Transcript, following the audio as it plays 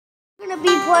to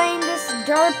be playing this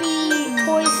derpy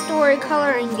Toy Story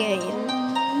coloring game.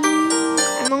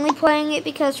 I'm only playing it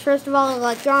because, first of all, I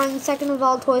like drawing. Second of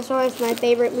all, Toy Story is my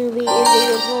favorite movie in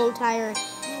the whole entire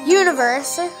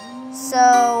universe.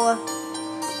 So,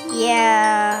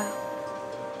 yeah.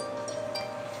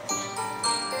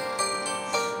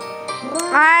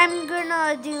 I'm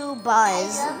gonna do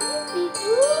Buzz.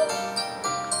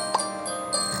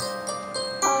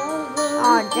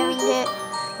 Oh, dang it.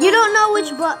 You don't know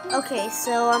which Okay,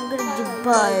 so I'm gonna do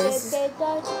Buzz. Hey,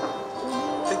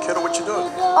 kiddo, what you doing?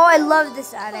 Oh, I love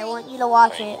this ad. I want you to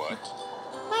watch it.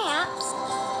 My apps.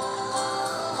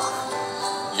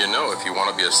 You know, if you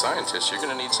want to be a scientist, you're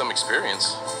going to need some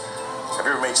experience. Have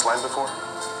you ever made slime before?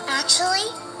 Actually,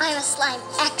 I'm a slime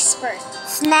expert.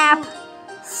 Snap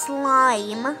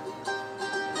slime.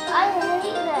 I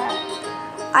hate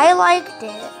that. I liked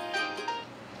it.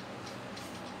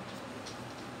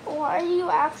 Why do you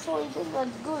actually think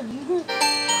that's good? You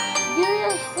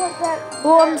just put that.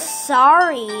 Oh, I'm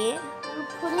sorry. You're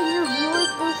putting your viewers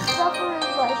through suffering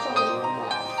by showing them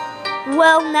that.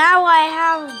 Well, now I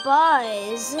have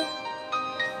Buzz.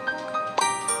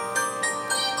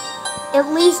 At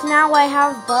least now I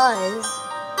have Buzz.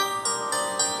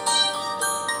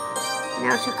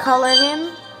 Now to color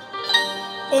him.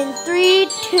 In 3,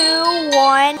 2,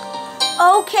 1.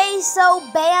 Okay, so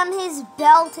bam, his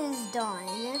belt is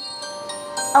done.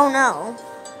 Oh no.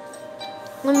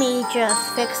 Let me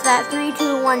just fix that. 3,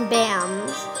 2, 1,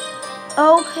 bams.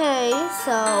 Okay,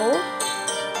 so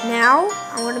now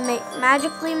I'm gonna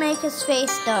magically make his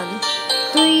face done.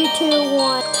 3, 2,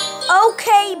 1.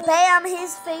 Okay, bam,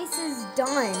 his face is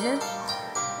done.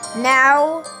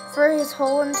 Now for his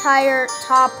whole entire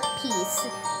top piece.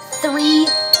 3,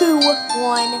 2,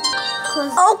 1.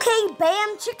 Okay,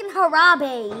 bam, chicken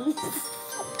harabe.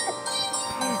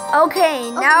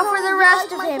 Okay, now for the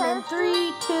rest of him in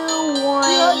 3, 2,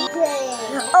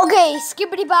 1. Okay,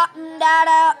 skippity bop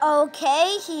dada.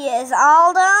 Okay, he is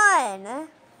all done.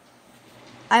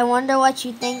 I wonder what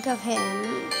you think of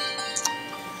him.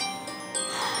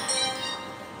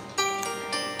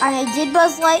 I did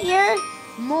Buzz Lightyear.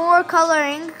 More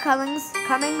coloring coming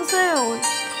soon.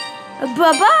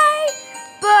 Bye bye.